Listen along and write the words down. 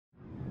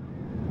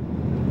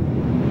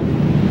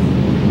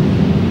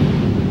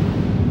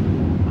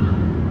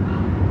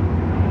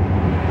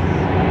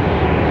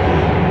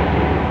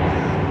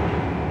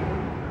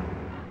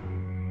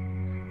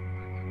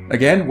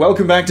Again,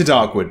 welcome back to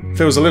Darkwood.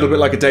 Feels a little bit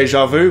like a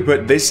deja vu,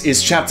 but this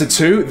is chapter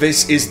 2,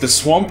 this is the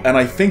swamp, and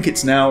I think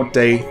it's now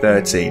day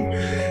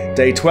 13.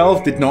 Day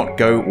 12 did not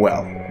go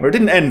well. Or it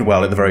didn't end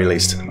well, at the very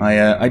least.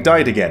 I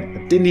died again.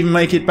 I didn't even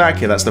make it back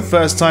here, that's the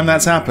first time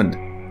that's happened.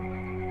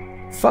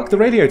 Fuck the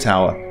radio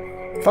tower.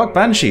 Fuck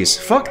banshees.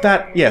 Fuck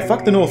that. Yeah,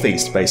 fuck the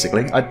northeast,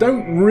 basically. I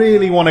don't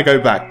really want to go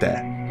back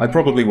there. I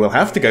probably will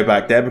have to go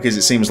back there because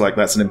it seems like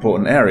that's an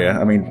important area.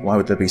 I mean, why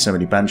would there be so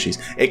many banshees?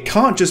 It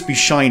can't just be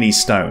shiny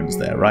stones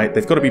there, right?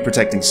 They've got to be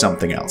protecting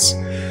something else.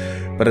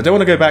 But I don't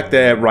want to go back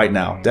there right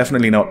now.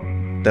 Definitely not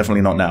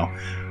now.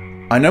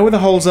 I know where the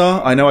holes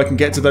are. I know I can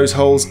get to those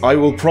holes. I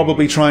will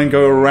probably try and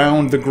go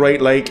around the Great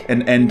Lake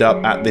and end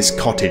up at this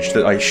cottage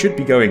that I should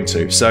be going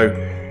to. So,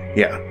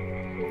 yeah.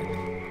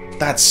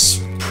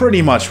 That's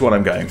pretty much what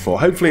I'm going for.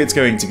 Hopefully it's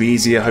going to be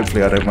easier.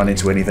 Hopefully I don't run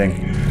into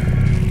anything.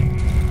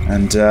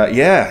 And,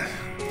 yeah.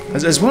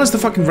 As well as the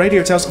fucking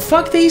radio towers.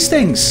 Fuck these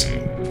things!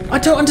 I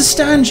don't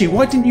understand you.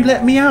 Why didn't you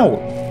let me out?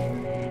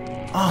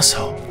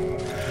 Arsehole.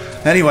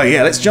 Anyway,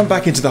 yeah, let's jump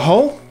back into the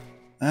hole.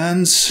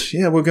 And,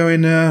 yeah, we're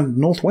going,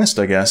 northwest,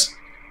 I guess.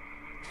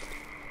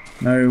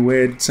 No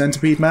weird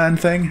centipede man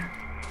thing?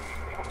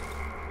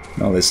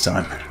 Not this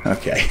time.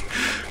 Okay.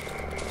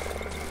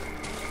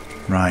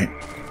 Right.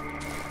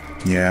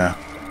 Yeah.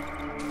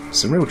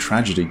 It's a real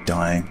tragedy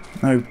dying.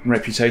 No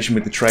reputation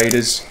with the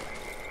traders.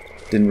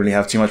 Didn't really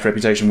have too much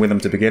reputation with them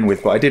to begin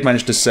with, but I did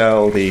manage to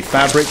sell the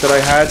fabric that I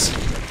had.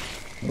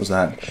 What was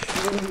that?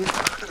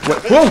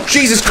 Whoa,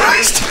 Jesus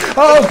Christ!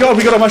 Oh god,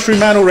 we got a mushroom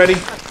man already.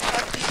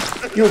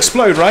 You'll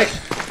explode, right?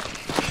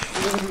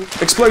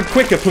 Explode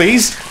quicker,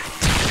 please.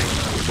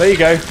 There you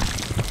go.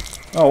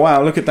 Oh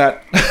wow, look at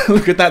that.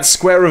 Look at that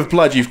square of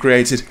blood you've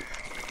created.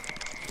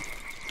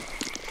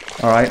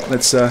 Alright,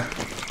 let's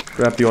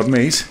grab the odd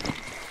meat.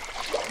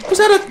 Was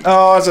that a...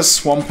 Oh, there's a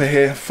swamper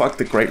here. Fuck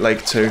the Great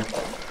Lake too.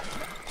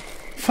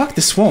 Fuck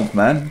the swamp,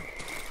 man.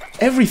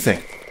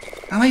 Everything.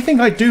 And I think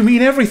I do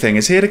mean everything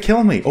is here to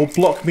kill me. Or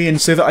block me in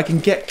so that I can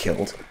get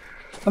killed.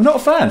 I'm not a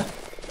fan.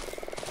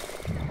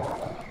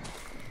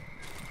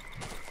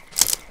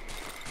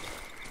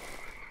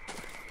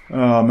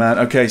 Oh man,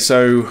 okay,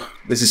 so...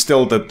 This is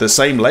still the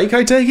same lake,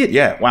 I take it?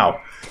 Yeah,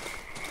 wow.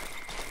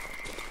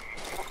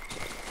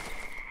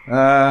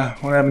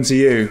 What happened to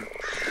you?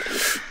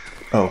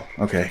 Oh,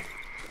 okay.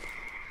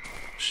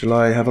 Shall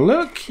I have a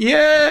look?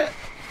 Yeah!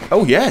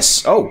 Oh,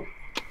 yes! Oh!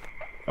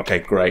 Okay,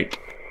 great.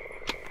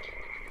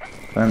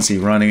 Fancy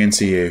running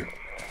into you.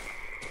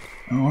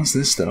 Oh, what's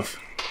this stuff?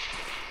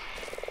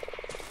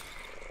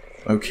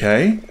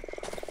 Okay.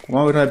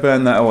 Why would I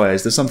burn that away?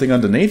 Is there something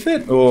underneath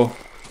it? Or...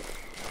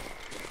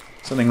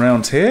 something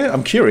round here?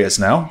 I'm curious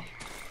now.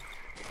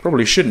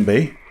 Probably shouldn't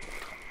be.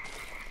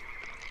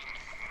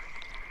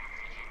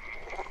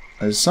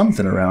 There's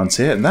something around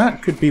here.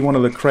 That could be one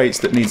of the crates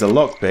that needs a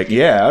lockpick.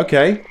 Yeah,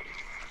 okay.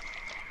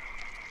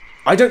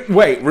 I don't...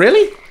 Wait,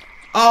 really?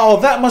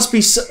 Oh, that must be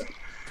so...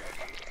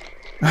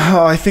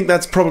 Oh, I think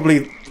that's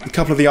probably a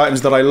couple of the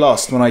items that I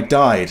lost when I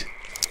died.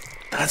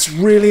 That's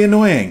really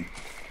annoying.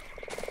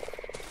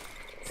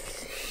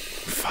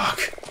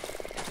 Fuck.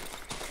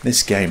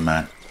 This game,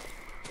 man.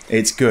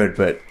 It's good,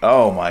 but...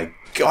 Oh my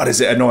god,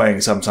 is it annoying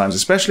sometimes.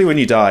 Especially when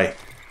you die.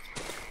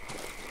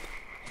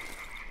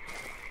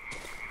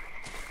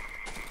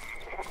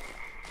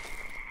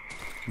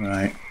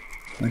 Right.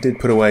 I did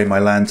put away my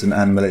lantern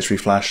and military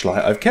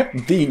flashlight. I've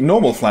kept the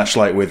normal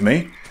flashlight with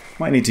me.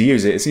 Might need to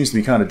use it. It seems to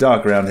be kind of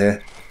dark around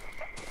here.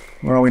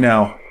 Where are we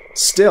now?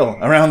 Still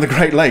around the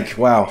Great Lake.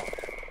 Wow.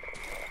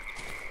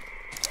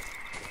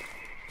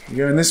 You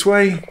going this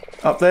way?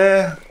 Up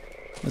there?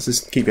 Let's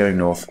just keep going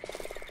north.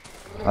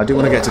 I do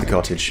want to get to the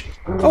cottage.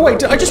 Oh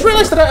wait, I just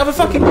realised that I have a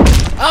fucking...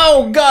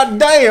 Oh god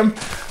damn!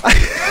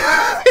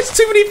 It's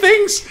too many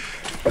things!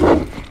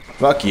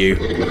 Fuck you.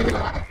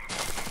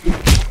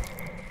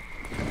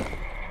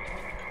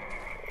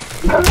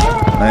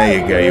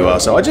 There you go, you are.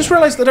 So I just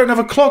realised I don't have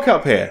a clock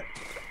up here.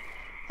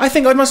 I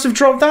think I must have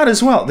dropped that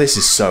as well. This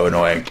is so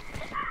annoying.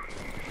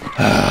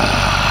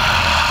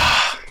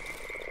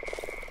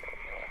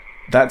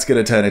 That's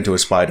going to turn into a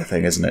spider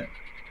thing, isn't it?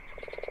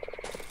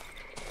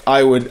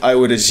 I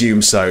would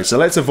assume so. So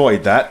let's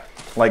avoid that,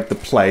 like the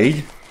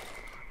plague.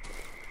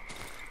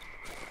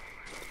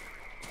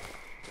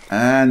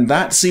 And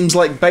that seems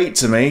like bait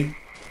to me,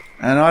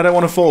 and I don't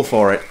want to fall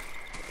for it.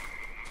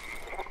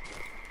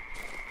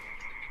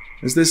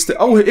 Is this the...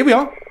 Oh, here we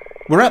are.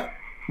 We're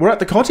at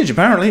the cottage,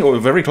 apparently, or we're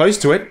very close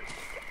to it.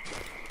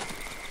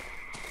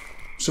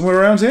 Somewhere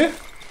around here?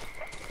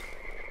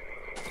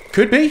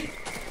 Could be.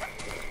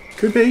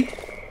 Could be.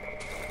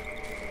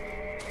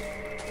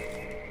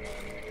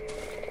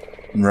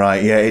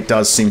 Right, yeah, it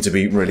does seem to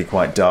be really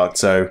quite dark,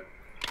 so...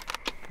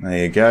 There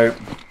you go.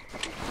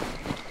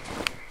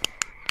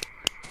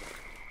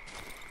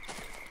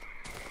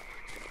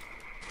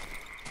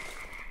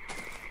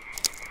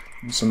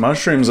 Some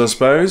mushrooms, I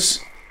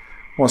suppose.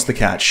 What's the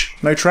catch?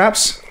 No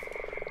traps?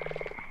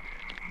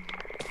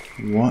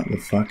 What the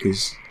fuck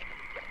is...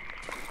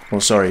 Oh,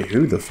 sorry,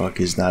 who the fuck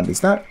is that?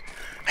 Is that...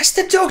 That's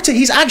the doctor!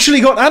 He's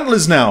actually got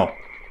antlers now!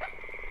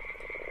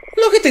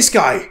 Look at this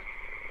guy!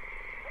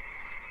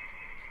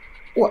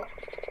 What?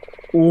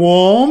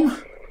 Warm?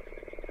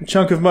 A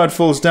chunk of mud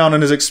falls down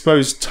on his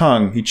exposed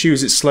tongue. He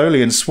chews it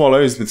slowly and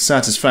swallows with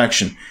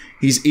satisfaction.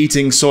 He's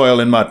eating soil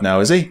and mud now,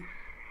 is he?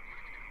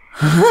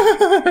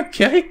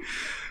 Okay.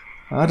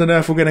 I don't know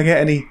if we're going to get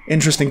any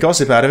interesting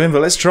gossip out of him,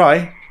 but let's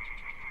try.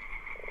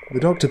 The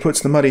doctor puts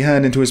the muddy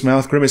hand into his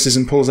mouth, grimaces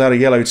and pulls out a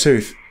yellow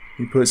tooth.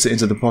 He puts it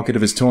into the pocket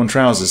of his torn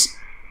trousers.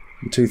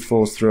 The tooth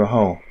falls through a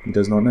hole. He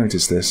does not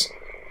notice this.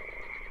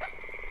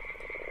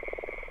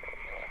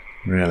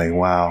 Really,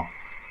 wow.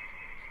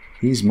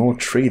 He's more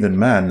tree than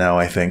man now,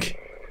 I think.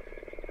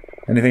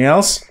 Anything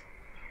else?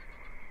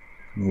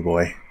 Oh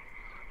boy.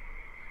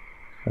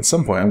 At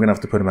some point I'm going to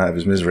have to put him out of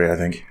his misery, I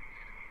think.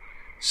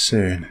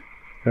 Soon.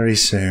 Very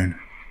soon.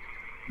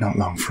 Not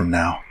long from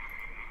now.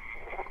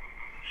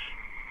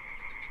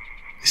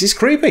 This is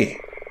creepy.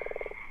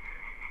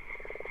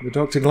 The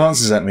doctor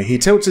glances at me. He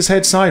tilts his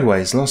head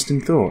sideways, lost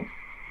in thought.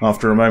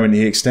 After a moment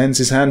he extends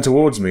his hand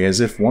towards me as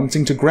if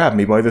wanting to grab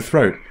me by the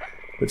throat,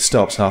 but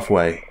stops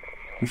halfway.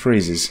 He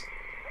freezes.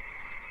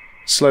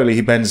 Slowly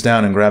he bends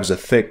down and grabs a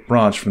thick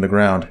branch from the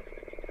ground.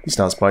 He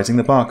starts biting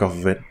the bark off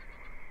of it.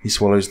 He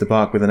swallows the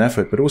bark with an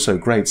effort, but also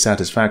great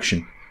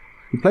satisfaction.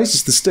 He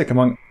places the stick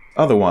among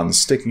other ones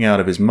sticking out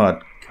of his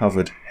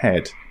mud-covered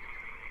head.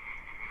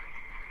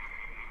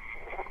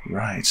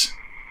 Right.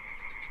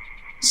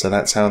 So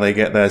that's how they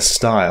get their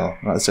style.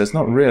 Right, so it's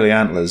not really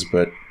antlers,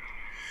 but...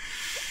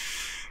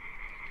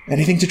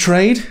 Anything to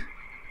trade?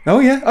 Oh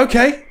yeah,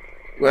 okay.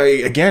 Well,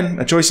 again,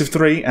 a choice of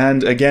 3,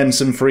 and again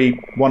some free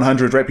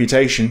 100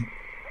 reputation.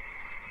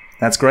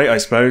 That's great, I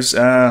suppose.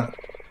 I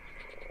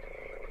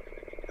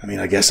mean,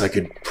 I guess I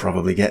could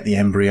probably get the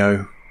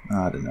embryo.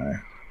 I don't know.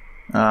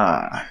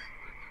 I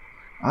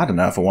don't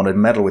know if I wanted to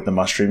meddle with the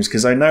mushrooms,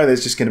 because I know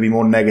there's just going to be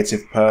more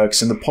negative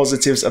perks, and the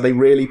positives, are they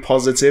really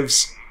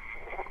positives?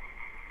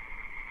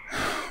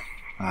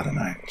 I don't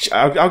know.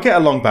 I'll get a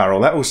long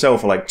barrel. That will sell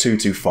for like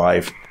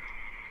 225.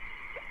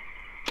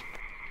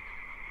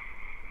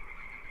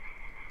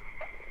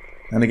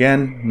 And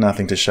again,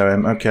 nothing to show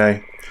him.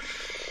 Okay.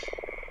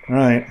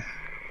 Right.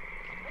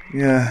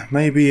 Yeah,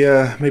 maybe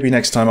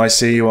next time I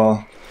see you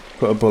I'll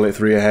put a bullet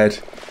through your head.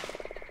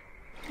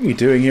 What are you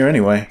doing here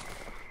anyway?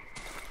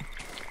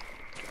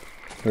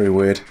 Very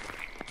weird.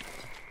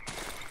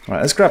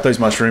 Right, let's grab those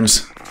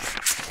mushrooms.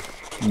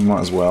 Might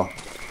as well.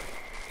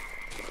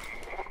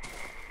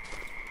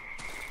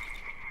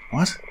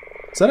 What?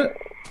 Is that it?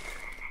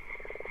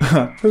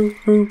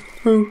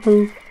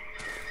 Hoo.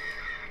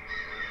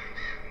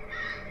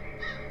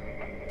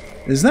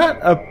 Is that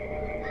a...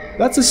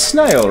 That's a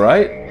snail,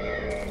 right?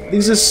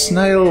 These are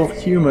snail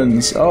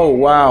humans. Oh,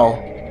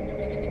 wow.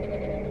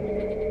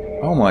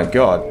 Oh my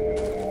god.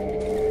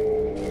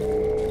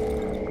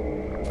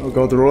 Oh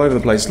god, they're all over the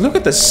place. Look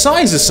at the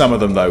size of some of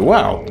them, though.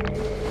 Wow.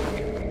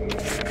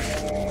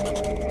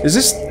 Is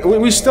this...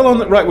 We're still on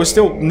the... Right, we're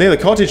still near the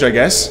cottage, I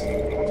guess.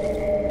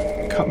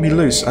 Cut me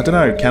loose. I don't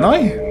know. Can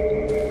I?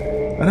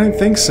 I don't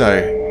think so.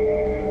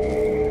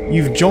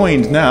 You've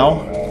joined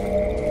now.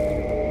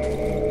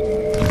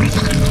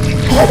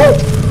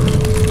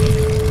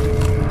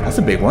 That's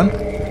a big one.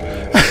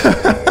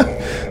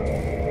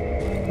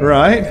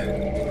 Right.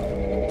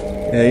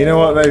 Yeah, you know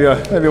what? Maybe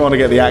I want to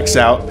get the axe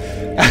out.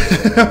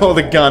 Or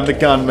the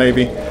gun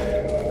maybe.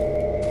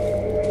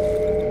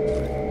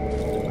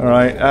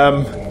 Alright,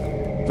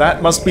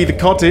 that must be the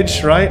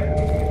cottage, right?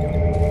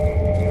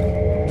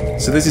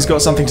 So this has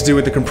got something to do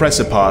with the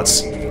compressor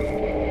parts. What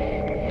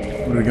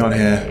do we got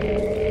here?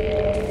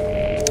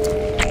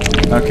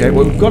 Okay,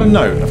 well, we've got a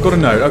note. I've got a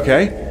note,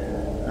 okay.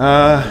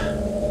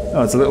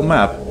 Oh, it's a little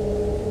map.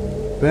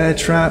 Bear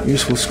trap,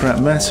 useful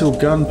scrap metal,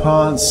 gun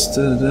parts,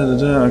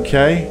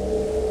 okay.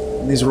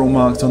 These are all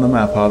marked on the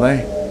map, are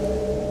they?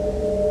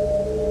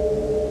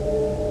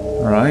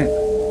 Alright.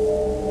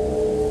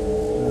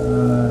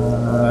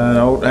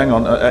 Hang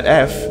on,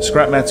 F,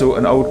 scrap metal,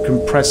 an old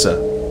compressor.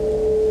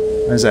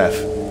 There's F.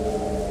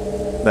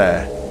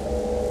 There.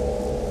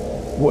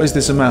 What is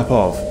this a map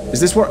of? Is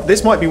this where...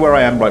 This might be where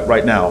I am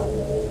right now.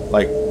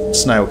 Like,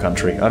 snail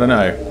country, I don't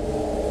know.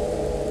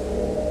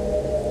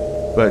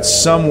 But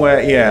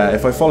somewhere, yeah,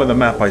 if I follow the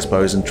map, I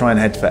suppose, and try and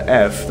head for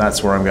F,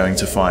 that's where I'm going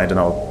to find an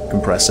old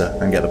compressor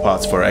and get the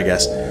parts for it, I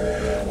guess.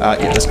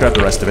 Yeah, let's grab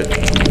the rest of it.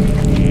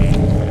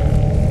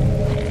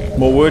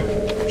 More wood?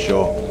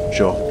 Sure.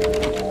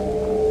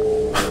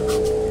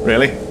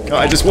 Really? Can't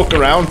I just walk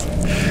around?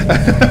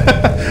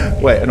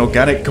 Wait, an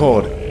organic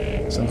cord.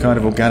 Some kind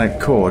of organic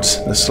cords.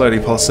 They're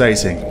slowly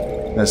pulsating.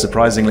 They're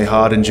surprisingly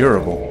hard and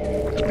durable.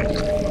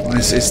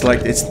 It's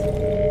like, it's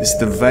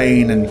the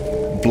vein and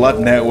blood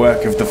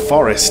network of the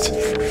forest.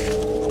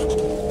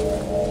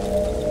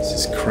 This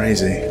is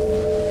crazy.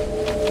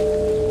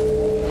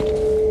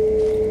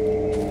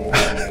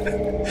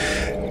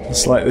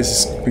 It's like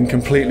this has been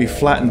completely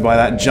flattened by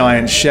that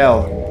giant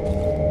shell.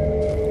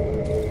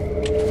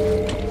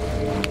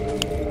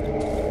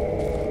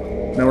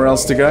 Nowhere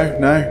else to go?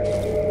 No?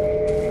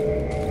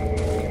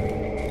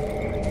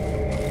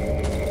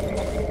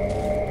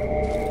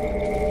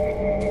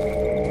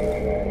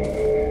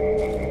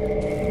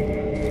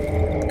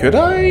 Could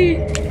I?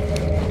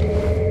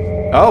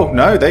 Oh,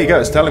 no, there you go.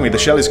 It's telling me the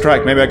shell is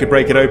cracked. Maybe I could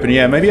break it open.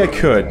 Yeah, maybe I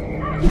could.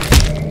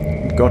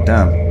 God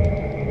damn.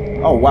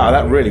 Oh, wow,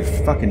 that really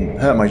fucking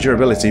hurt my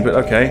durability, but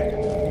okay.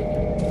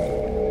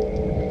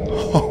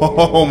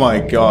 Oh my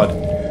god.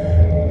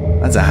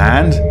 That's a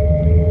hand.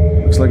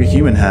 Looks like a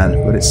human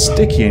hand, but it's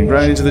sticky and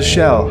grown into the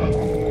shell.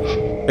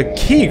 A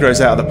key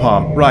grows out of the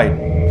palm. Right.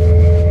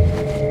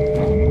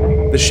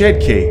 The shed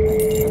key.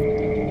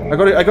 I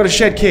got a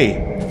shed key.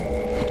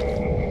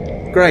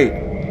 Great.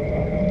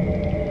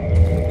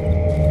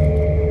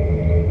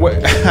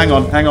 Wait, hang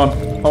on.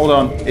 Hold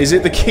on. Is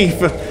it the key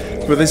for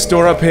this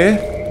door up here?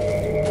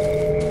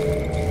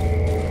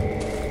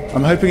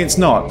 I'm hoping it's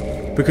not,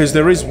 because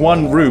there is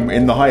one room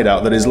in the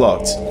hideout that is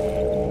locked.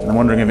 And I'm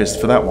wondering if it's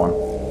for that one.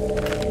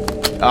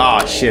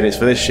 Ah, shit, it's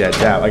for this shed.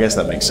 Yeah, I guess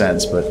that makes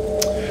sense, but...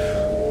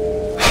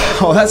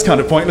 Oh, that's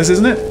kind of pointless,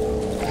 isn't it?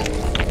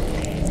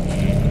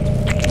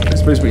 I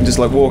suppose we can just,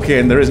 like, walk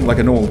in. There isn't, like,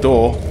 a normal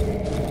door.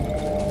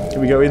 Can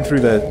we go in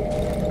through the...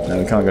 No,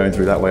 we can't go in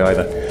through that way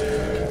either.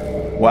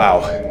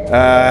 Wow.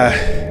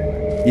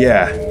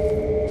 Yeah.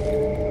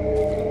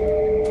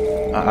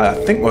 I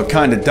think we're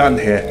kind of done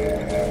here.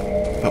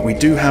 But we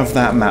do have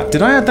that map.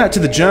 Did I add that to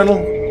the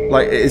journal?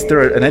 Like, is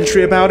there an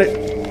entry about it?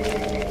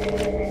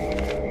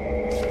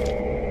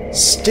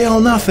 Still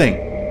nothing.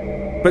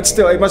 But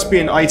still, it must be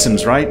in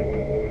items, right?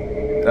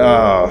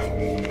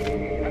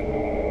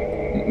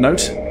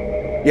 Note?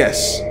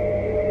 Yes.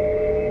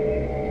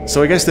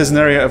 So I guess there's an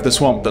area of the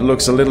swamp that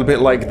looks a little bit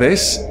like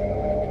this.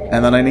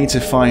 And then I need to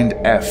find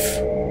F.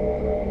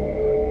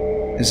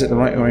 Is it the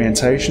right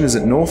orientation? Is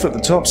it north at the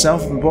top,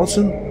 south at the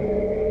bottom?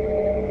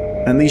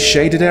 And these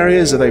shaded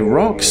areas, are they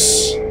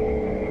rocks?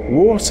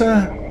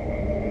 Water?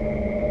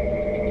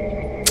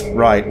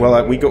 Right,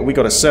 well, we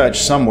got to search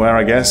somewhere,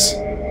 I guess.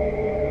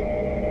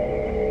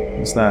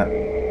 What's that?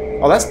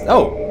 Oh,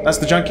 that's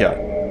the junkyard.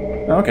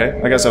 Okay,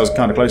 I guess I was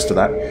kind of close to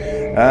that.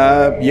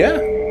 Yeah.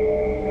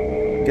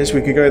 I guess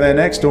we could go there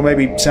next, or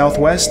maybe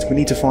southwest. We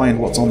need to find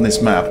what's on this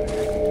map.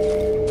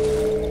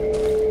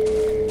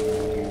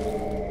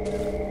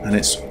 And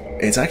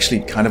it's actually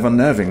kind of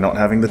unnerving not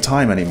having the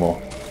time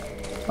anymore.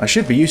 I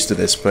should be used to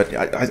this, but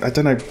I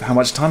don't know how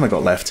much time I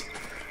got left.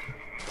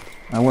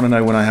 I want to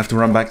know when I have to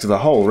run back to the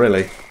hole,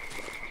 really.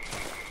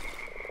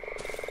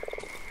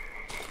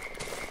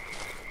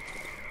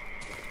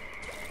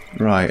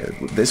 Right,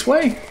 this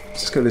way?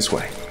 Let's just go this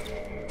way.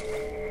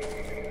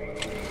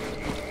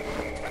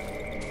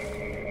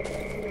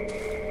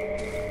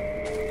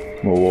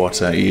 More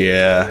water,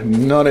 yeah.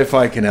 Not if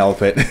I can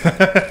help it.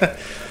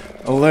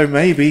 Although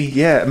maybe,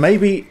 yeah,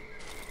 maybe...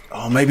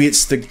 Oh, maybe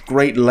it's the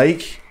Great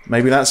Lake?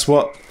 Maybe that's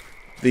what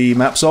the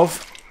map's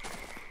of?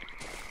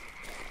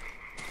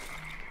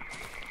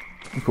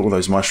 Look at all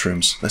those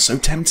mushrooms. They're so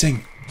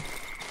tempting.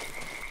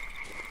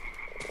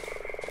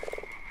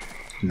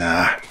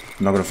 Nah, I'm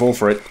not gonna fall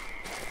for it.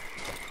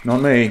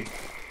 Not me.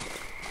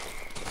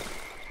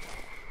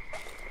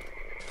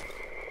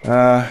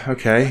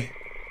 Okay.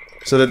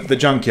 So the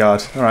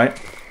junkyard, alright.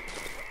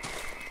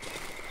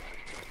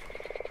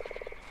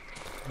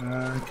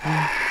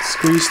 Okay,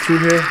 squeeze through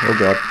here. Oh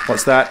god,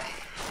 what's that?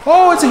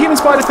 Oh, it's a human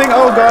spider thing!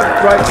 Oh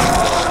god, right.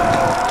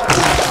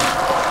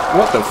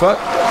 What the fuck?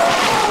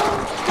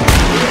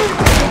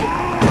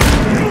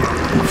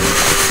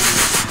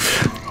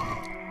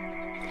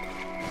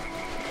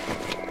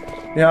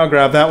 Yeah, I'll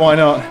grab that, why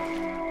not?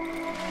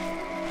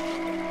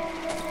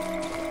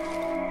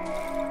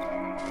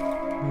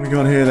 What we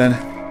got here then?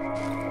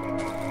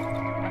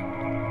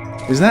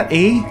 Is that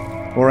E?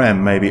 Or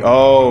M, maybe?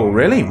 Oh,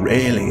 really?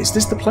 Really? Is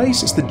this the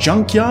place? It's the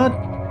junkyard?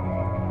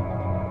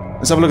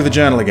 Let's have a look at the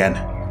journal again.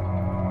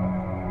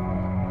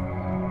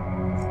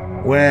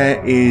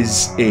 Where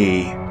is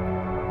E?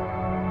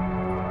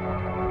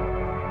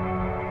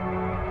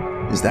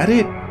 Is that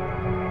it?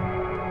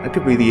 That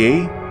could be the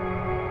E.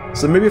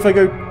 So maybe if I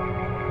go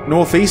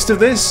northeast of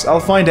this,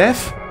 I'll find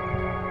F?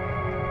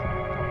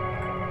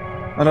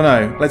 I don't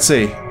know. Let's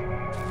see.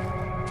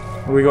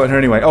 What have we got here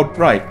anyway? Oh,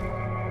 right.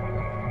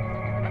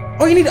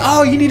 Oh,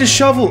 you need a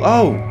shovel.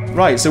 Oh,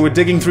 right. So we're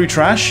digging through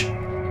trash.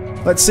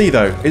 Let's see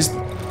though. Is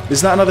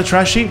that another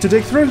trash heap to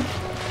dig through?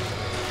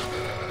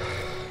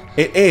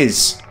 It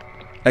is.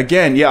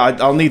 Again, yeah,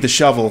 I'll need the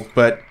shovel,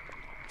 but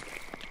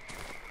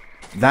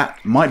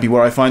that might be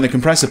where I find the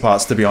compressor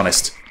parts, to be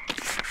honest.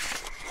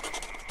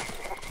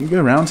 Can you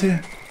go around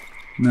here?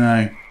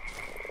 No.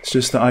 It's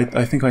just that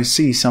I think I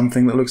see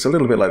something that looks a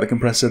little bit like the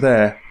compressor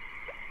there.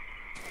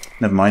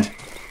 Never mind.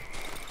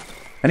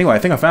 Anyway, I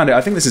think I found it.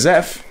 I think this is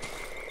F.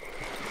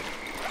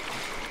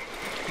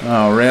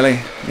 Oh,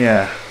 really?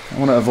 Yeah. I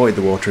want to avoid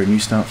the water and you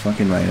start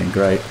fucking raining.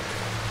 Great.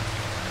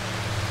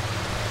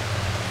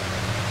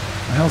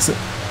 What the hell's it?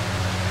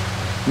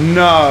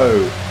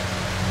 No!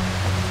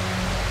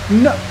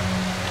 No!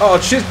 Oh,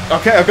 shit!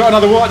 Okay, I've got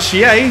another watch,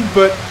 yay!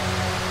 But...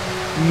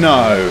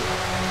 no.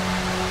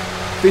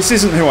 This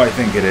isn't who I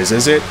think it is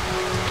it?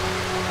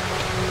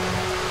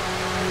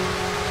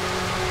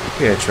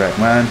 Here, Trek,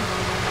 man.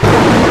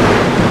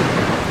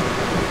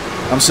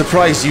 I'm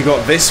surprised you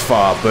got this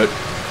far, but...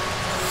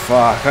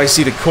 fuck. I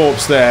see the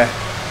corpse there.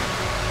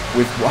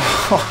 With...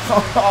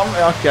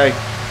 okay.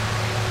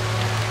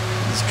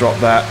 Let's drop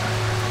that.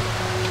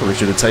 Probably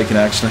should have taken it,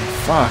 actually.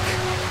 Fuck.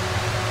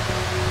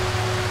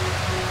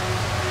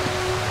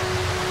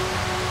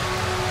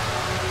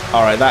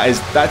 Alright,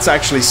 that's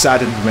actually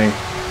saddened me.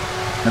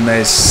 And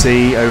there's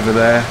sea over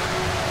there.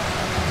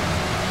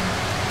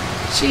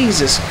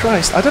 Jesus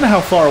Christ. I don't know how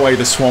far away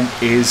the swamp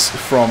is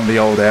from the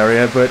old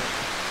area, but...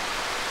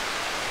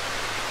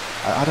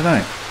 I don't know.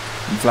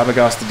 I'm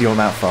flabbergasted you're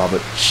that far,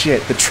 but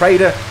shit. The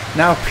trader,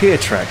 now Pier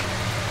Trek.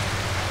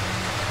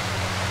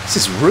 This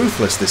is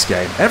ruthless, this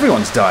game.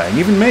 Everyone's dying,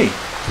 even me.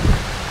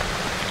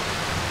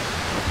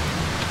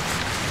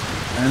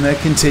 And there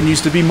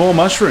continues to be more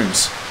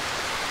mushrooms.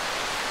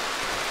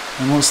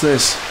 And what's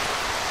this?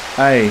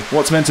 A.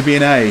 What's meant to be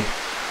an A?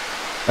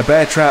 A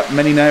bear trap,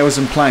 many nails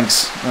and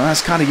planks. Well,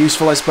 that's kind of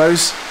useful, I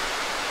suppose.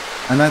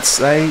 And that's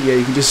A. Yeah,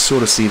 you can just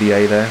sort of see the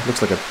A there.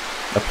 Looks like a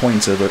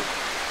pointer, but...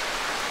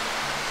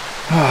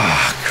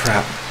 ah,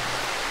 crap.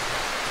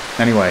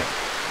 Anyway.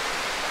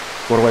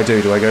 What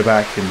do? Do I go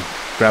back and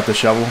grab the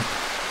shovel?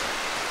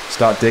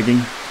 Start digging?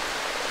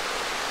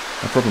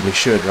 I probably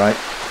should, right?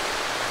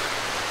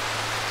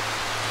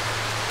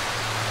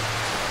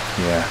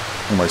 Yeah,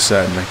 almost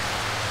certainly.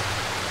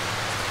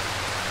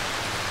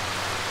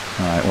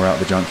 Alright, we're out of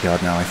the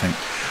junkyard now, I think.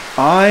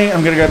 I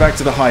am going to go back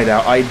to the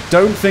hideout. I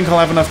don't think I'll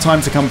have enough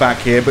time to come back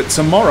here, but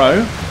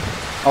tomorrow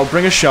I'll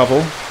bring a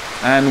shovel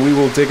and we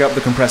will dig up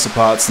the compressor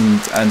parts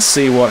and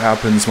see what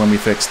happens when we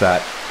fix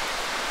that.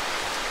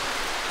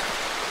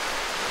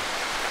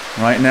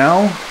 Right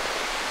now...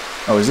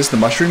 oh, is this the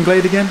mushroom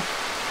glade again?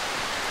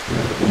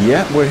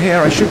 Yeah, we're here.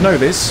 I should know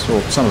this,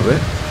 or some of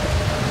it.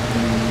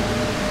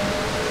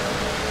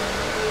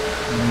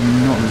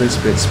 Not this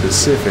bit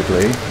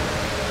specifically.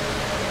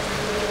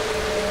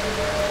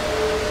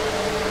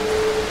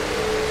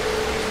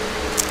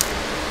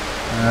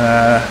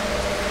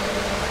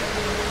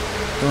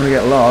 Don't want to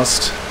get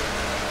lost.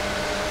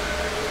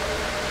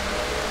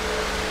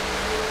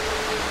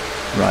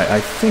 Right, I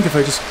think if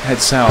I just head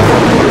south,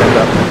 I'll end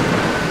up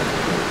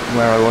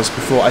where I was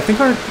before. I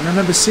think I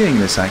remember seeing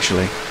this,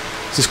 actually.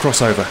 Let's just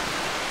cross over.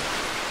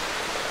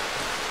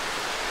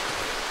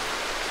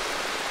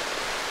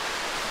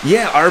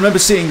 Yeah, I remember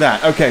seeing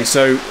that. Okay,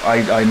 so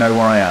I know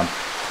where I am.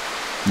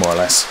 More or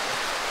less.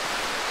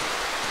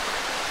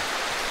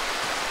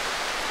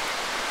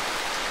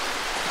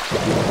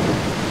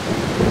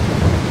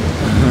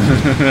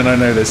 And I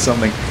know there's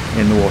something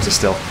in the water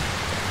still.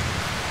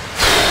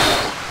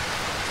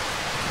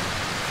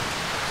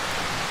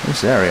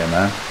 This area,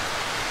 man.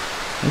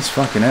 This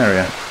fucking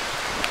area.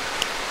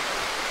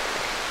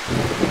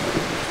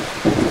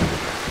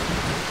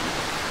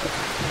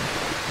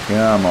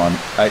 Come on.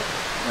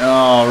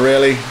 Oh,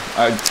 really?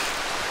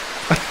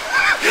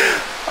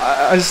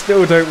 I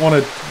still don't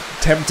want to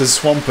tempt a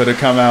swamper to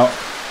come out,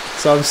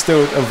 so I'm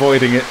still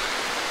avoiding it.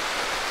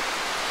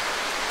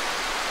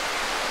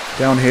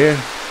 Down here?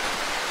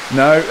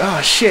 No?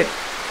 Oh, shit.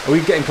 Are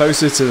we getting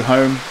closer to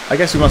home? I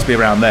guess we must be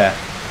around there.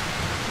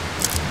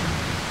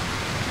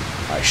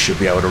 I should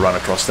be able to run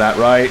across that,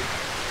 right?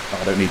 Oh,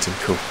 I don't need to.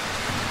 Cool.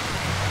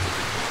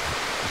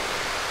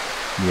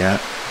 Yeah,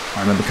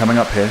 I remember coming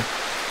up here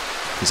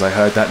because I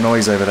heard that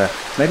noise over there.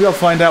 Maybe I'll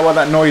find out what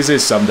that noise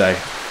is someday.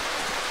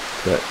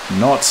 But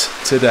not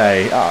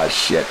today. Ah,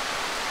 shit.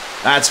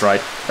 That's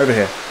right. Over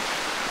here.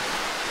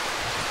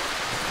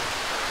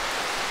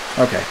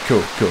 Okay,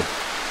 cool, cool.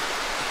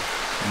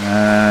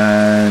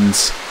 And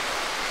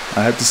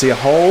I hope to see a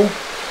hole.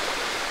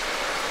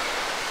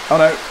 Oh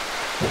no.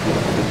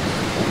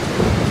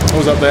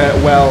 Hole's up there.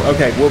 Well,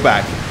 okay, we're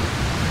back.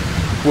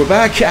 We're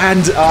back,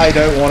 and I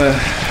don't want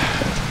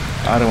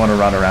to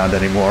run around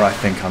anymore. I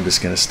think I'm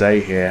just going to stay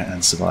here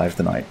and survive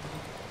the night.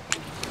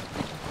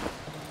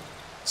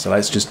 So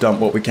let's just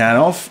dump what we can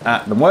off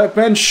at the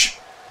workbench.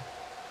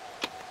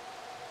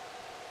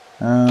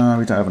 We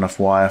don't have enough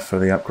wire for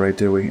the upgrade,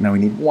 do we? No, we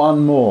need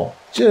one more.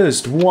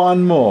 Just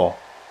one more.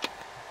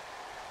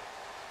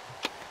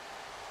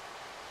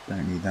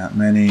 Don't need that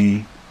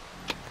many.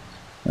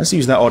 Let's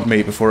use that odd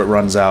meat before it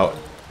runs out.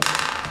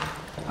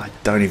 I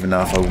don't even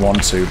know if I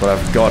want to, but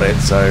I've got it,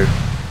 so...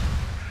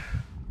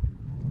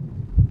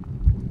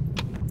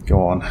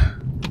 Go on.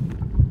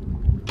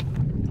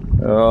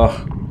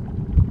 Oh.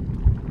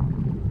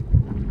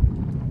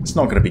 It's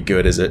not going to be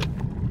good, is it?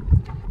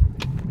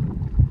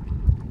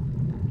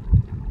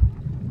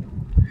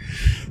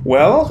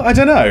 Well, I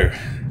don't know.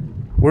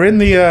 We're in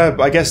the,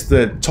 I guess,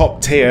 the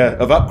top tier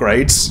of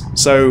upgrades,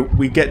 so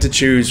we get to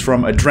choose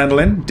from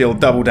Adrenaline, deal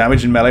double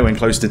damage in melee when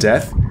close to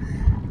death,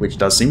 which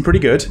does seem pretty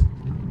good.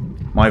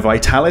 My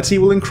Vitality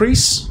will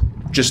increase,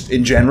 just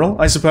in general,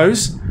 I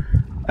suppose.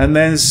 And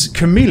there's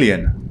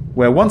Chameleon,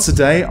 where once a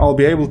day I'll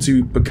be able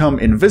to become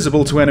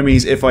invisible to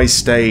enemies if I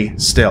stay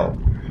still.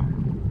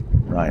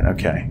 Right,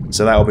 okay.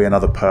 So that'll be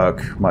another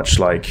perk, much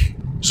like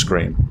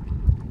Scream.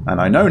 And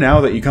I know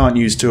now that you can't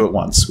use two at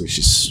once, which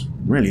is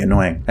really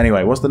annoying.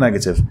 Anyway, what's the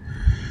negative?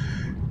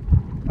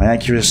 My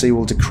accuracy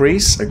will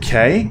decrease,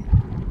 okay.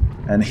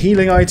 And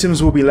healing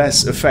items will be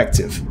less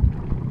effective.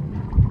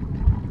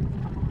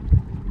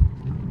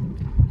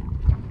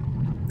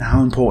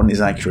 How important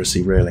is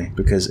accuracy, really?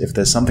 Because if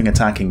there's something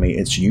attacking me,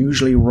 it's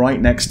usually right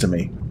next to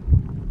me.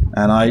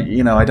 And I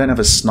don't have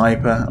a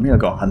sniper. I mean, I've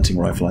got a hunting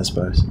rifle, I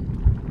suppose.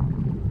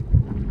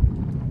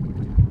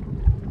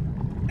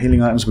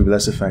 Healing items will be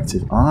less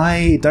effective.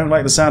 I don't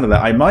like the sound of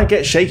that. I might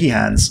get shaky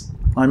hands.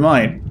 I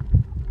might.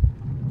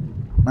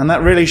 And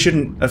that really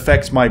shouldn't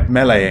affect my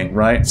meleeing,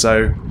 right?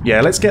 So, yeah,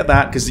 let's get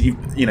that, because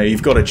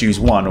you've got to choose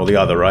one or the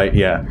other, right?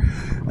 Yeah.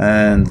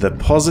 And the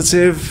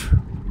positive...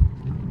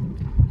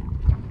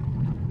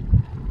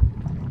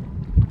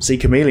 See,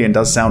 Chameleon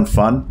does sound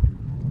fun.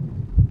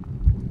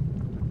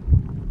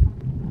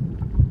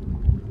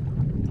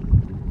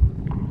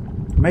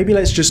 Maybe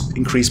let's just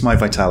increase my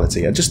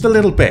vitality, just a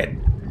little bit.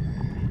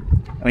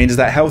 I mean, is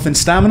that health and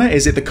stamina?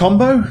 Is it the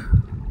combo?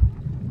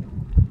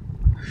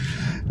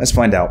 Let's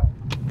find out.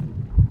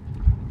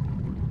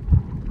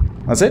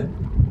 That's it?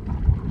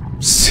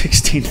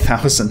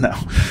 16,000 now.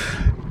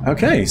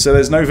 Okay, so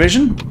there's no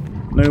vision?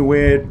 No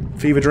weird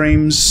fever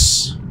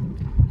dreams?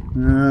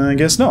 I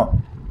guess not.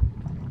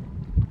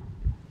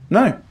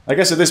 No. I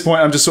guess at this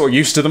point I'm just sort of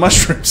used to the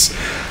mushrooms.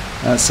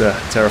 That's a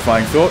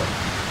terrifying thought.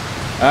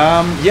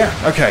 Yeah,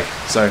 okay.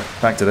 So,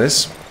 back to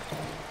this.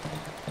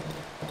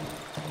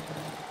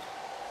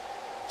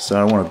 So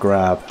I want to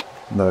grab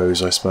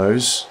those, I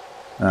suppose.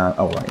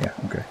 Oh, right, yeah,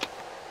 okay.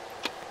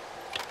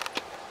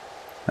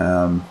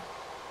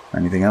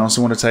 Anything else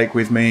I want to take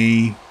with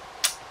me?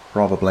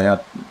 Probably.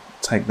 I'd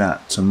take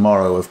that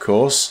tomorrow, of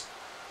course.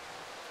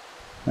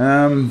 Do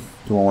I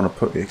want to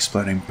put the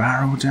exploding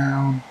barrel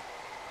down?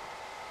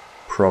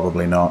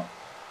 Probably not.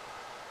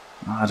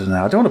 I don't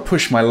know. I don't want to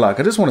push my luck.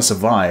 I just want to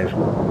survive.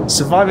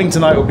 Surviving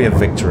tonight will be a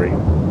victory.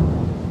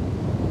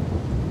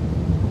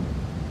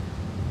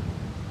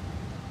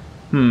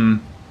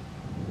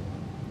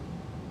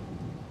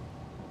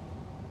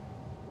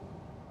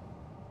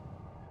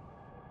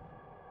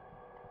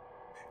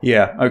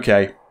 Yeah,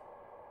 okay.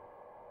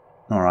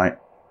 Alright.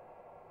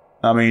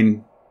 I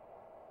mean...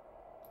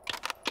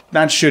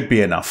 that should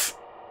be enough.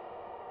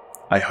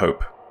 I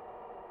hope.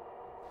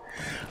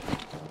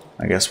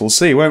 I guess we'll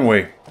see, won't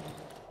we?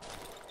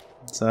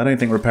 So I don't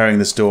think repairing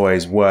this doorway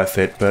is worth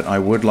it, but I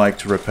would like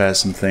to repair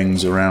some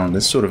things around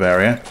this sort of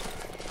area.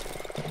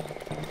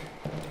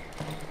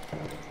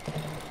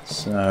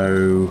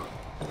 So...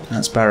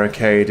 that's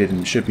barricaded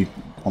and should be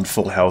on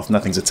full health.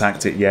 Nothing's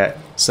attacked it yet.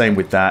 Same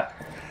with that.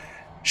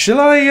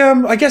 Shall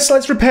I guess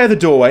let's repair the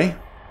doorway,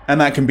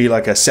 and that can be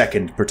like a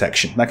second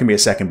protection. That can be a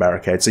second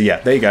barricade. So yeah,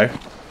 there you go.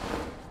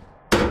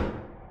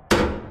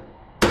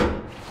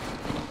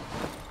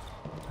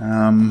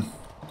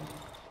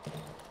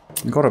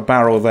 I've got a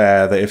barrel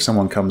there that if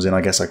someone comes in, I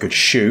guess I could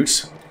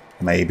shoot.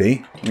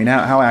 Maybe. I mean,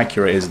 how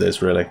accurate is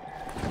this, really?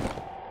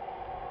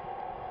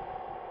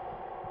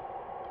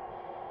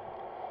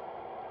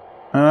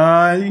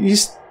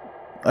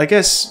 I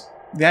guess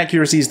the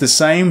accuracy is the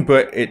same,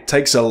 but it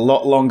takes a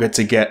lot longer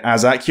to get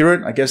as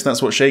accurate. I guess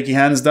that's what Shaky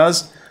Hands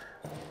does.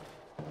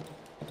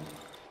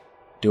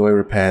 Do I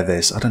repair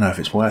this? I don't know if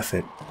it's worth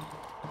it.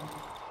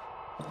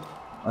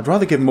 I'd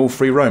rather give them all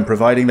free roam,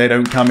 providing they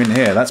don't come in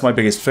here. That's my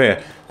biggest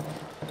fear.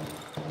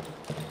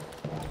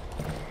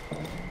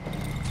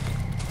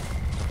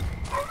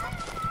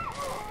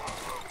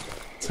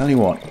 Tell you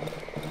what,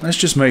 let's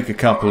just make a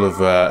couple of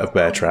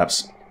bear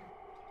traps.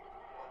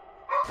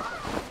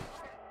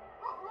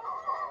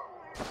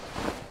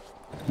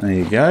 There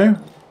you go.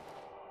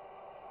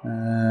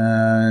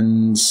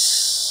 And...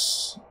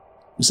 is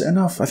it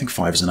enough? I think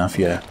 5 is enough,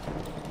 yeah.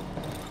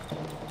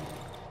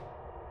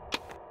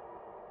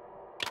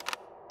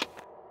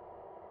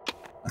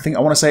 I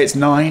want to say it's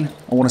 9.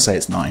 I want to say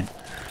it's 9.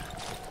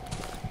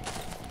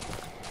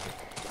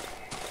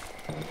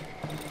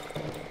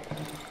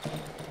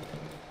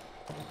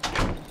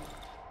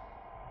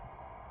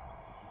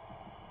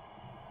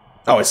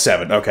 Oh, it's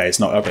 7. Okay, it's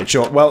not. Okay,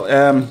 sure. Well,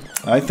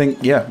 I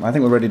think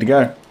we're ready to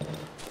go.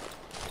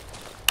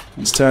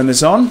 Let's turn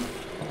this on.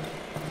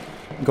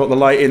 Got the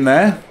light in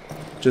there,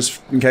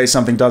 just in case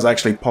something does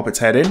actually pop its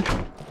head in.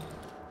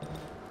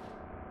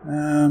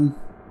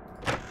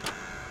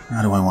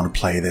 How do I want to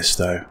play this,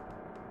 though?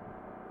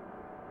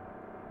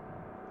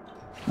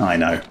 I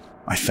know.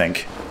 I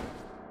think.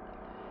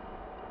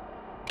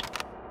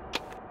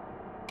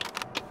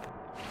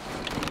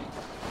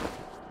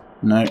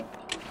 No.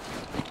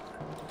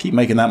 Keep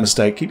making that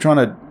mistake. Keep trying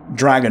to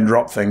drag and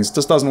drop things. It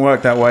just doesn't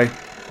work that way.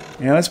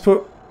 Yeah, let's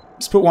put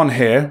one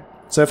here.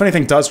 So if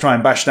anything does try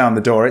and bash down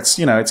the door, it's,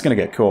 it's going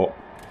to get caught.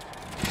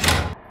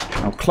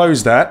 I'll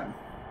close that.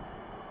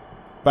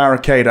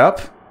 Barricade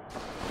up.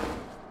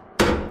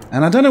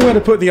 And I don't know where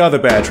to put the other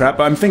bear trap,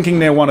 but I'm thinking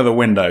near one of the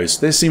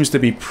windows. This seems to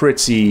be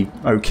pretty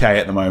okay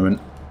at the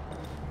moment.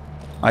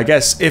 I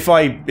guess if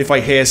I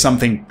hear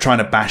something trying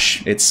to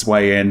bash its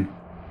way in,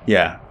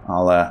 yeah,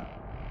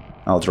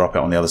 I'll drop it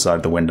on the other side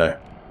of the window.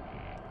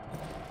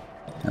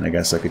 And I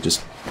guess I could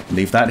just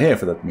leave that here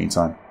for the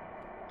meantime.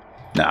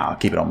 Nah, I'll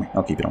keep it on me.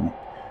 I'll keep it on me.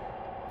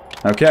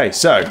 Okay,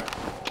 so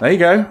there you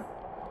go.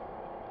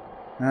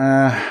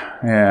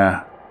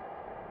 Yeah.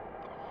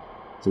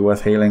 Is it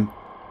worth healing?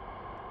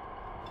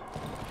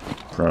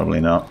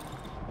 Probably not.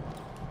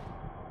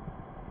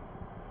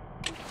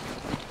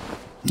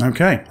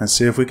 Okay, let's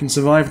see if we can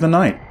survive the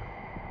night.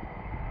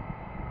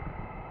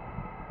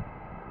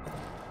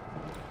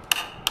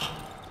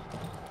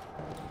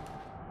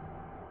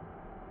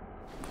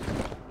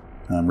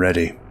 I'm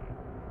ready.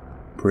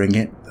 Bring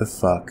it the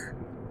fuck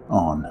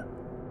on.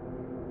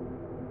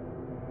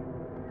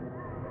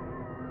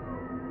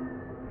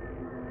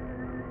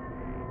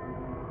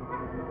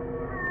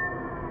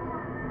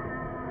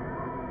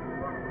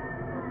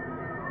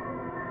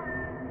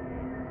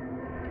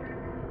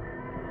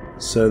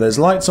 So there's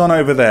lights on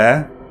over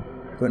there,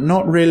 but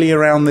not really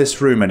around this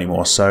room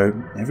anymore, so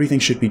everything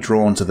should be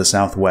drawn to the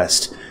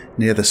southwest,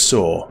 near the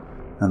saw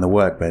and the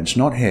workbench,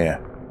 not here.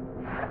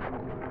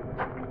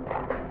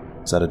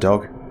 Is that a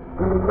dog?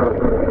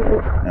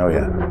 Oh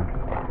yeah.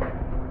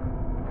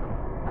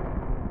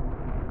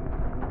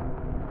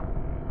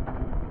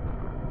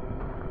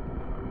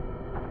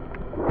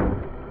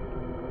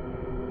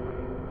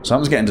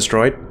 Something's getting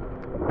destroyed.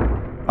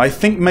 I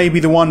think maybe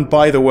the one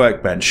by the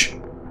workbench.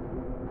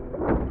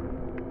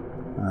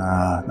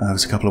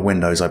 There's a couple of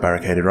windows I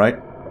barricaded,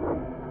 right?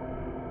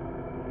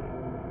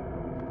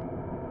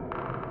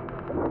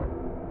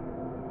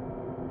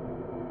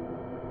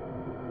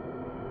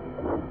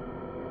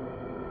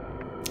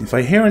 If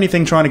I hear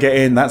anything trying to get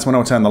in, that's when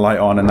I'll turn the light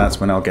on and that's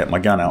when I'll get my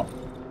gun out.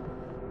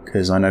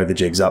 Because I know the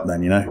jig's up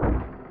then, you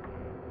know?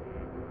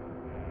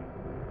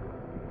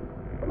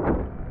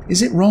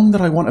 Is it wrong that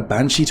I want a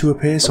banshee to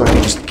appear so I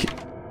can just...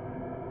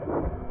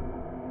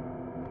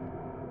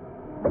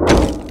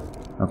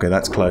 Okay,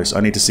 that's close.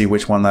 I need to see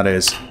which one that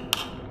is.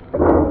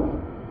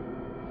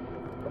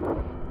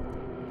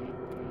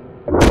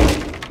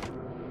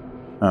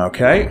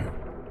 Okay.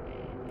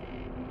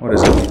 What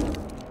is it?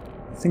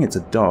 I think it's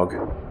a dog.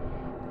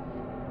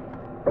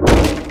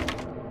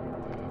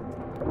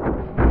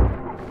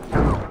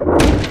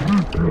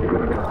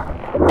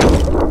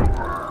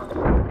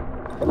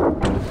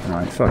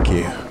 Alright, fuck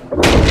you.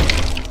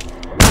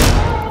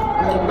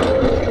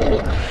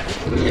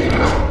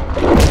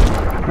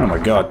 Oh my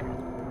god.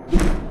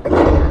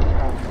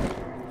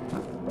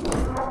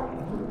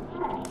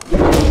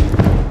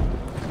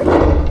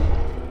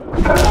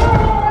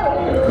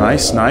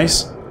 Nice,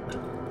 nice.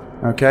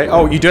 Okay.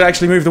 Oh, you did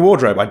actually move the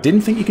wardrobe. I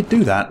didn't think you could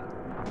do that.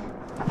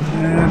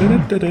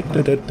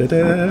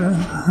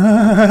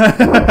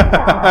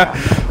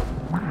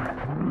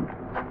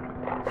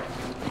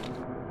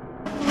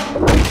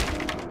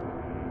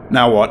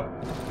 Now what?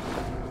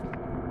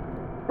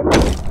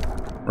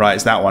 Right,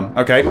 it's that one.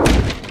 Okay.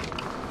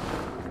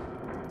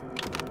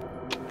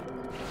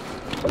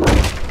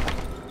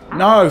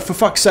 No, for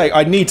fuck's sake!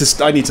 I need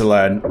to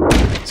learn.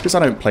 It's because I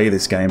don't play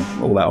this game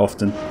all that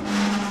often.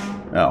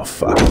 Oh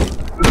fuck!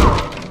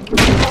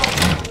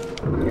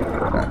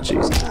 Oh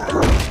Jesus!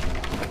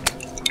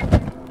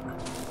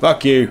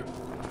 Fuck you!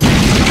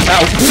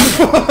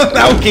 Ow!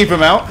 That'll keep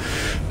him out.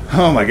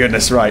 Oh my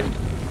goodness! Right.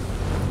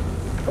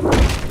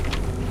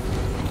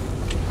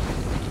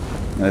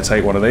 I'm gonna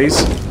take one of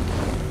these.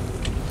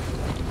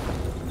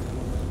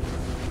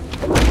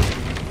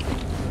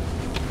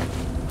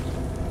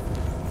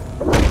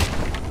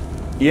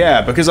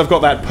 Yeah, because I've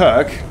got that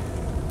perk.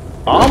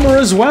 Armor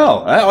as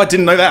well. Oh, I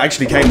didn't know that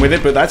actually came with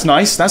it, but that's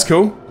nice. That's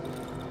cool.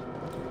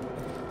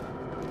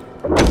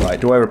 Right,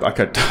 do I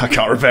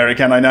can't repair it,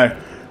 can I? No.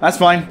 That's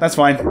fine. That's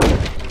fine.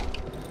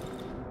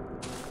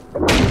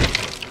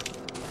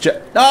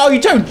 Oh,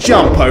 you don't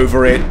jump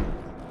over it.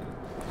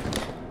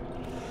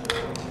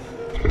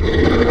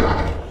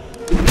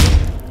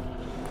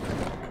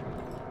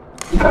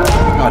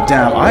 God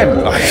damn,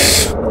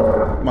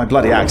 my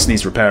bloody axe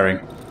needs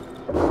repairing.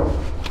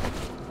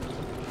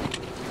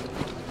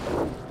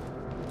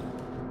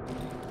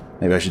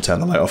 Maybe I should turn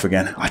the light off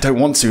again. I don't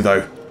want to,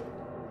 though.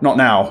 Not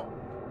now.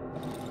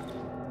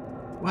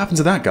 What happened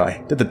to that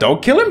guy? Did the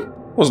dog kill him?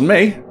 Wasn't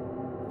me.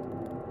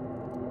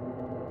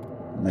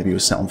 Maybe he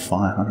was set on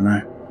fire. I don't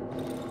know.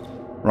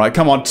 Right,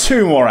 come on.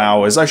 2 more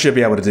hours. I should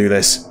be able to do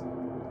this.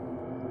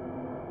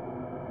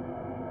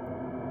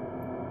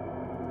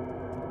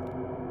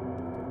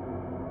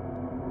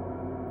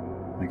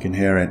 I can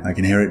hear it. I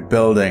can hear it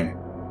building.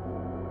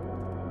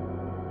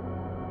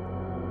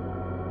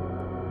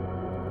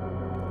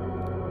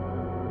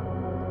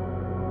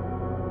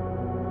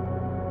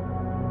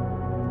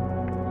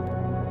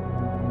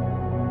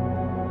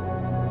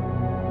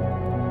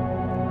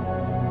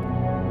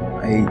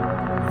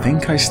 I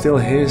think I still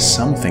hear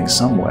something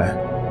somewhere.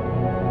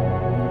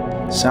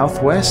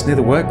 Southwest, near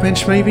the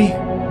workbench, maybe?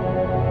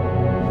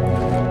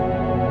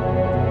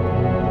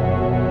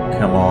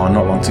 Come on,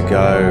 not long to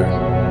go.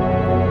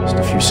 Just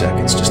a few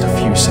seconds, just a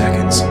few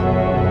seconds.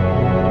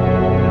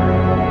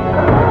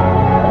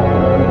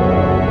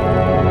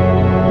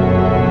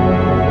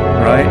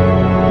 Right?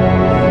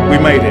 We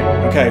made it.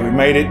 Okay, we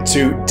made it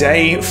to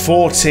day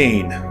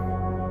 14.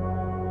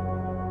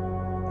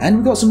 And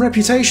we got some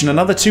reputation,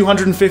 another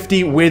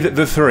 250 with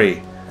the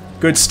 3.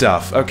 Good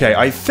stuff. Okay,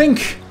 I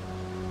think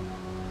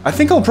I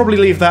think I'll probably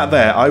leave that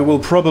there. I will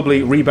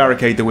probably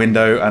re-barricade the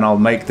window and I'll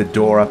make the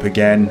door up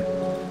again.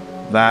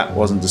 That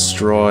wasn't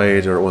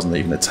destroyed, or it wasn't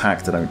even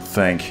attacked, I don't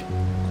think.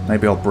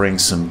 Maybe I'll bring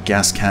some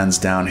gas cans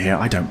down here.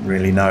 I don't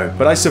really know.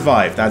 But I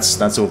survived.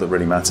 That's all that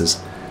really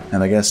matters.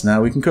 And I guess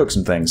now we can cook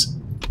some things.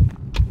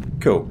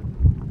 Cool.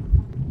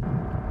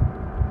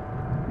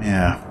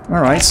 Yeah.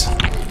 Alright.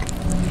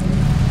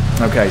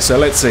 Okay, so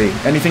let's see.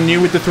 Anything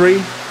new with the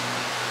three?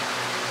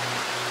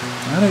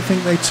 I don't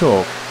think they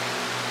talk.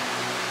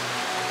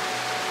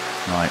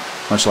 Right.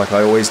 Much like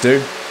I always do.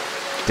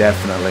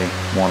 Definitely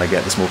want to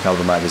get the small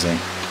caliber magazine.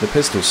 The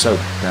pistol's so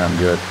damn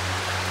good.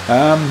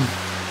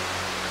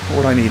 What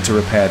would I need to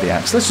repair the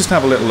axe? Let's just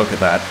have a little look at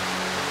that.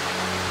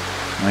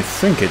 I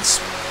think it's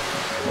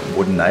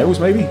wooden nails,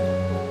 maybe?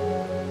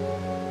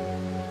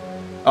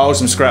 Oh,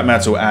 some scrap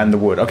metal and the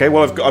wood. Okay,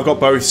 well, I've got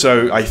both,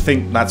 so I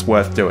think that's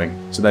worth doing.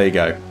 So there you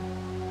go.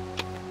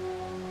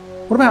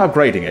 What about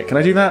upgrading it? Can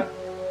I do that?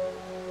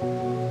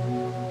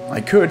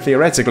 I could,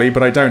 theoretically,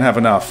 but I don't have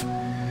enough.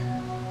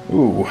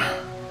 Ooh.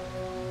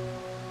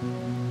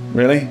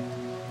 Really?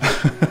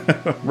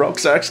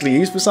 Rocks are actually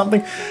used for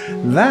something?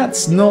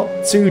 That's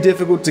not too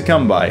difficult to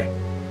come by.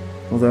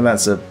 Although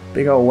that's a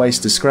big old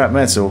waste of scrap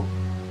metal.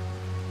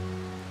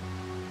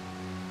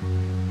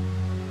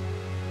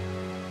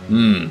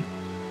 Maybe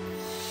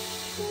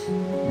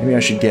I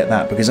should get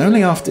that, because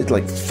only after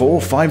like 4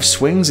 or 5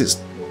 swings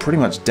it's pretty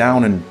much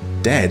down and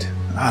dead.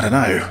 I don't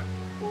know.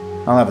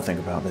 I'll have a think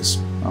about this.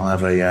 I'll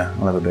have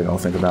a big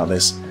old think about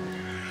this.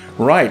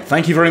 Right,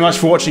 thank you very much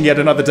for watching yet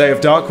another day of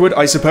Darkwood.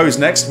 I suppose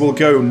next we'll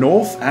go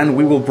north and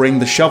we will bring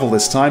the shovel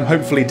this time.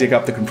 Hopefully dig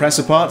up the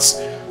compressor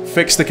parts,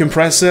 fix the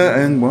compressor,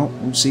 and well,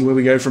 we'll see where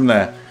we go from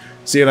there.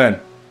 See you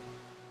then.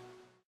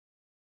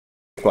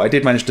 But I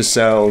did manage to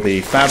sell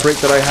the fabric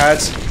that I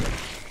had.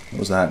 What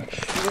was that?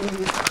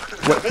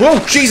 Whoa,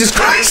 Jesus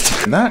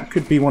Christ! That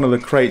could be one of the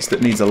crates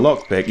that needs a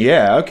lockpick.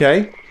 Yeah,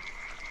 okay.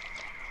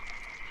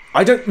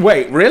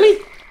 Wait, really?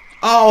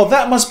 Oh,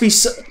 that must be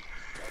so...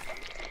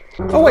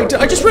 Oh wait,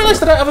 I just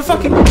realised that I have a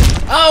fucking...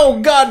 Oh,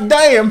 god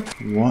damn!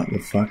 What the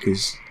fuck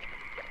is...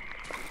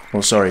 Oh,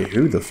 sorry,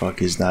 who the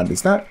fuck is that?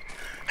 Is that...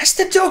 That's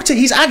the doctor!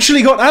 He's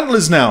actually got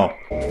antlers now!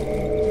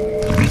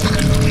 Oh!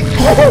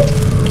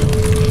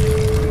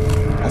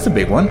 That's a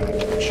big one.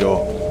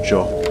 Sure.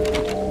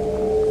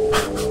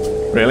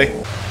 Really?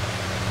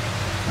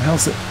 What the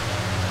hell's it?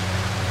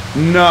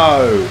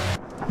 No!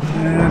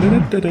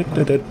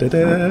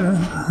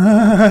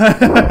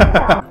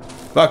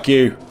 Fuck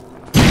you.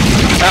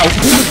 Ow.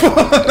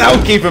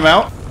 That'll keep him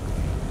out.